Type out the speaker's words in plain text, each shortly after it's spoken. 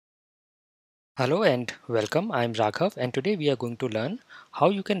Hello and welcome. I'm Raghav, and today we are going to learn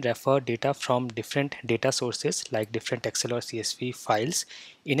how you can refer data from different data sources like different Excel or CSV files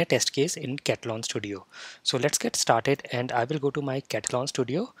in a test case in Katalon Studio. So let's get started, and I will go to my Katalon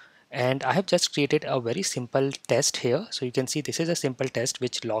Studio, and I have just created a very simple test here. So you can see this is a simple test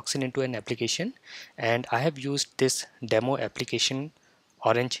which logs in into an application, and I have used this demo application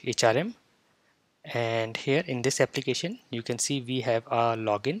Orange HRM. And here in this application you can see we have a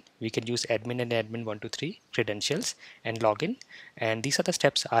login. We can use admin and admin123 credentials and login, and these are the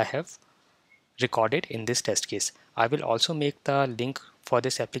steps I have recorded in this test case. I will also make the link for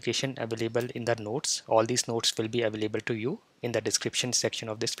this application available in the notes. All these notes will be available to you in the description section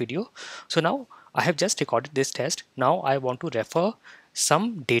of this video. So now I have just recorded this test. Now I want to refer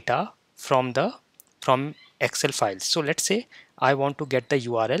some data from Excel files. So let's say I want to get the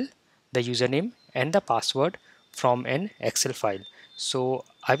URL, the username and the password from an Excel file. So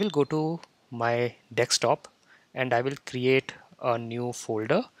I will go to my desktop and I will create a new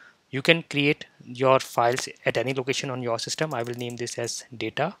folder. You can create your files at any location on your system. I will name this as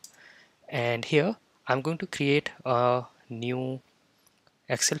data, and here I'm going to create a new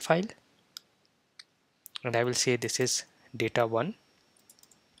Excel file, and I will say this is data1.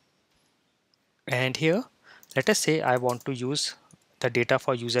 And here let us say I want to use the data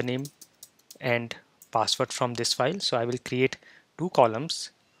for username and password from this file. So I will create two columns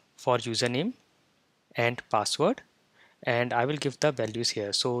for username and password, and I will give the values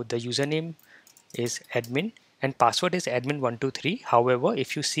here. So the username is admin and password is admin123. However,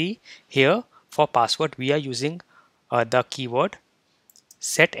 if you see here for password we are using the keyword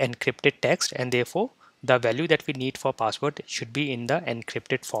set encrypted text, and therefore the value that we need for password should be in the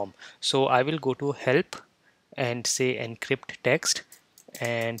encrypted form. So I will go to help and say encrypt text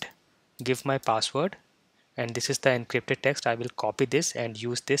and give my password, and this is the encrypted text. I will copy this and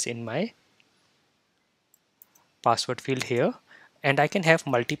use this in my password field here, and I can have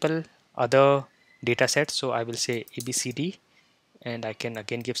multiple other data sets. So I will say ABCD, and I can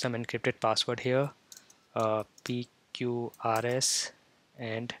again give some encrypted password here, PQRS,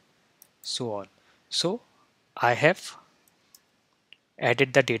 and so on. So I have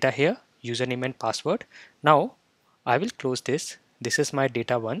added the data here, username and password. Now I will close this. This is my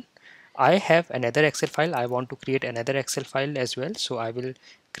data1. I have another Excel file. I want to create another Excel file as well. So I will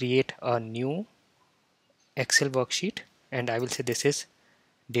create a new Excel worksheet, and I will say this is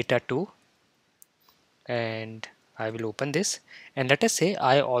data2, and I will open this, and let us say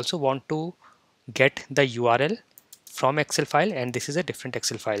I also want to get the URL from Excel file, and this is a different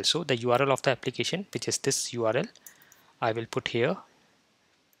Excel file. So the URL of the application, which is this URL, I will put here,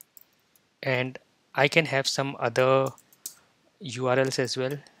 and I can have some other URLs as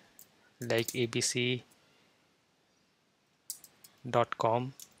well like abc.com,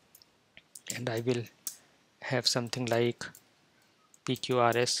 and I will have something like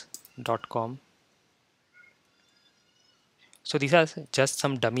pqrs.com. So these are just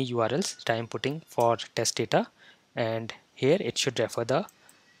some dummy URLs that I am putting for test data, and here it should refer the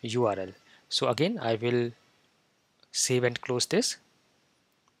URL. So again I will save and close this.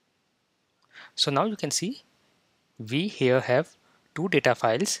 So now you can see we here have two data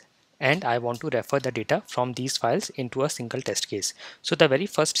files, and I want to refer the data from these files into a single test case. So the very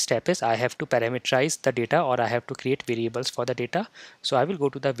first step is I have to parameterize the data, or I have to create variables for the data. So I will go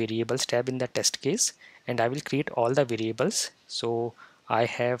to the variables tab in the test case, and I will create all the variables. So I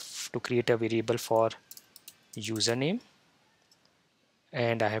have to create a variable for username,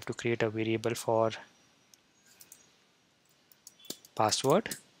 and I have to create a variable for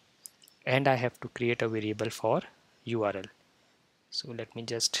password, and I have to create a variable for URL. So let me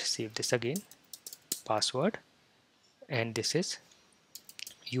just save this again, password, and this is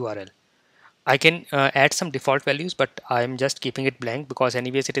URL. I can add some default values, but I'm just keeping it blank because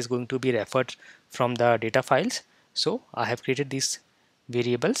anyways it is going to be referred from the data files. So I have created these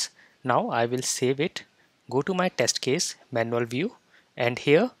variables. Now I will save it, go to my test case manual view, and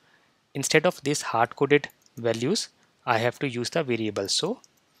here instead of these hard-coded values I have to use the variables. So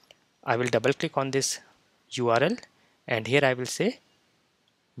I will double click on this URL, and here I will say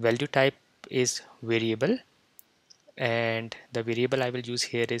value type is variable, and the variable I will use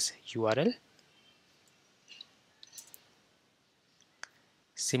here is URL.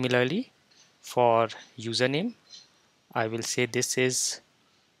 Similarly, for username, I will say this is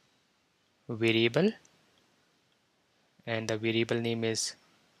variable, and the variable name is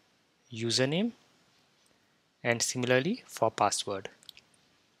username, and similarly for password.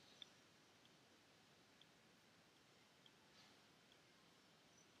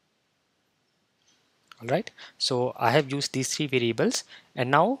 Alright, so I have used these three variables, and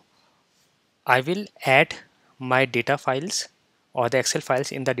now I will add my data files or the Excel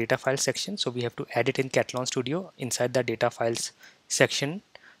files in the data files section. So we have to add it in Katalon Studio inside the data files section.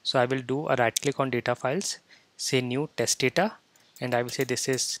 So I will do a right click on data files, say new test data, and I will say this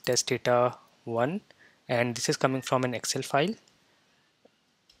is test data 1, and this is coming from an Excel file.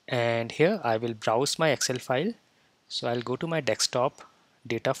 And here I will browse my Excel file. So I'll go to my desktop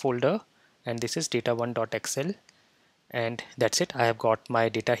data folder, and this is data1.xl, and that's it. I have got my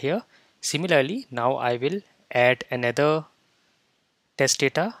data here. Similarly, now I will add another test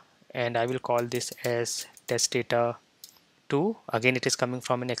data, and I will call this as test data 2. Again, it is coming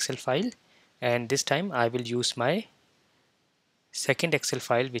from an Excel file, and this time I will use my second Excel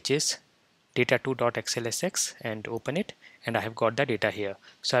file, which is data2.xlsx, and open it, and I have got the data here.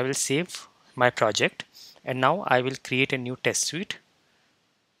 So I will save my project, and now I will create a new test suite.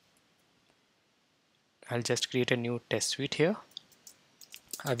 I'll just create a new test suite here.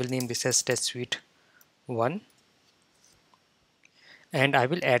 I will name this as test suite 1, and I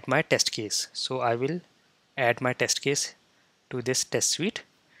will add my test case. So I will add my test case to this test suite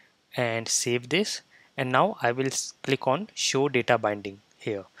and save this, and now I will click on show data binding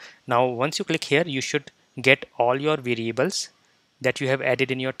here. Now once you click here, you should get all your variables that you have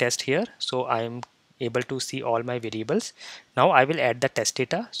added in your test here. So I am able to see all my variables. Now I will add the test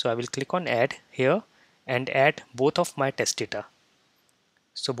data. So I will click on add here and add both of my test data.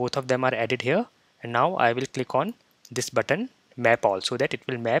 So both of them are added here, and now I will click on this button map all, so that it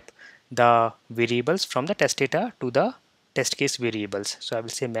will map the variables from the test data to the test case variables. So I will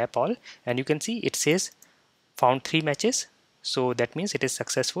say map all, and you can see it says found 3 matches, so that means it is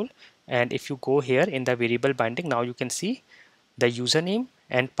successful. And if you go here in the variable binding, now you can see the username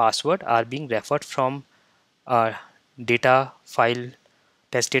and password are being referred from data file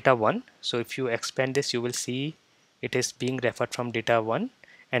test data 1. So if you expand this, you will see it is being referred from data 1,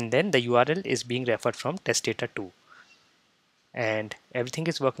 and then the URL is being referred from test data 2, and everything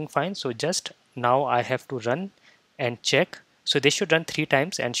is working fine. So just now I have to run and check. So they should run 3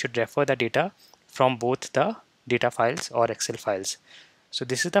 times and should refer the data from both the data files or Excel files. So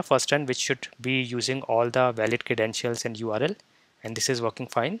this is the first run, which should be using all the valid credentials and URL, and this is working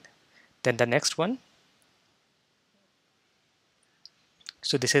fine. Then the next one,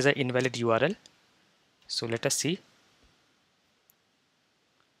 so this is an invalid URL. So let us see.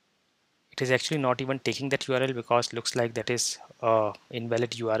 It is actually not even taking that URL because looks like that is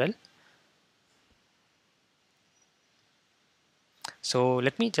invalid URL. So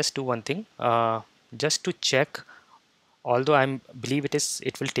let me just do one thing, just to check. Although I believe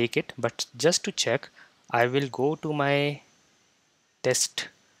it will take it, but just to check, I will go to my test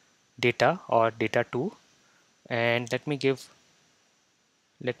data or data 2, and let me give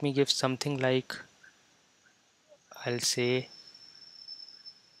something like, I'll say,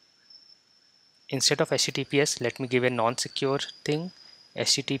 instead of HTTPS, let me give a non-secure thing,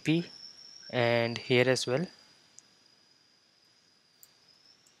 HTTP, and here as well.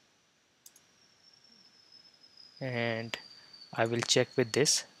 And I will check with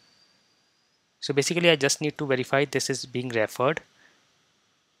this. So basically I just need to verify this is being referred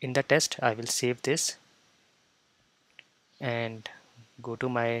in the test. I will save this and go to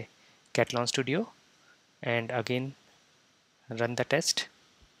my Katalon Studio and again run the test.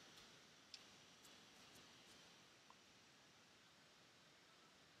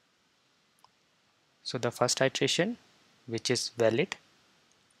 So the first iteration, which is valid,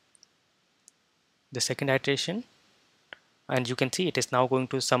 the second iteration, and you can see it is now going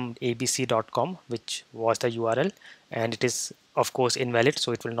to some abc.com, which was the URL, and it is of course invalid,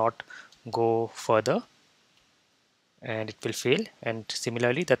 so it will not go further and it will fail. And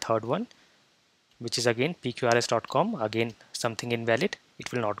similarly the third one, which is again pqrs.com, again something invalid,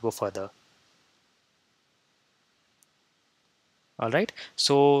 it will not go further. Alright,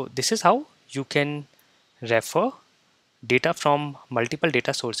 so this is how you can refer data from multiple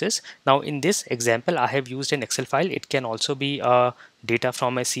data sources. Now in this example I have used an Excel file. It can also be data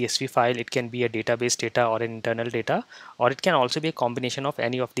from a CSV file, it can be a database data or an internal data, or it can also be a combination of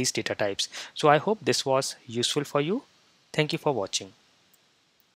any of these data types. So I hope this was useful for you. Thank you for watching.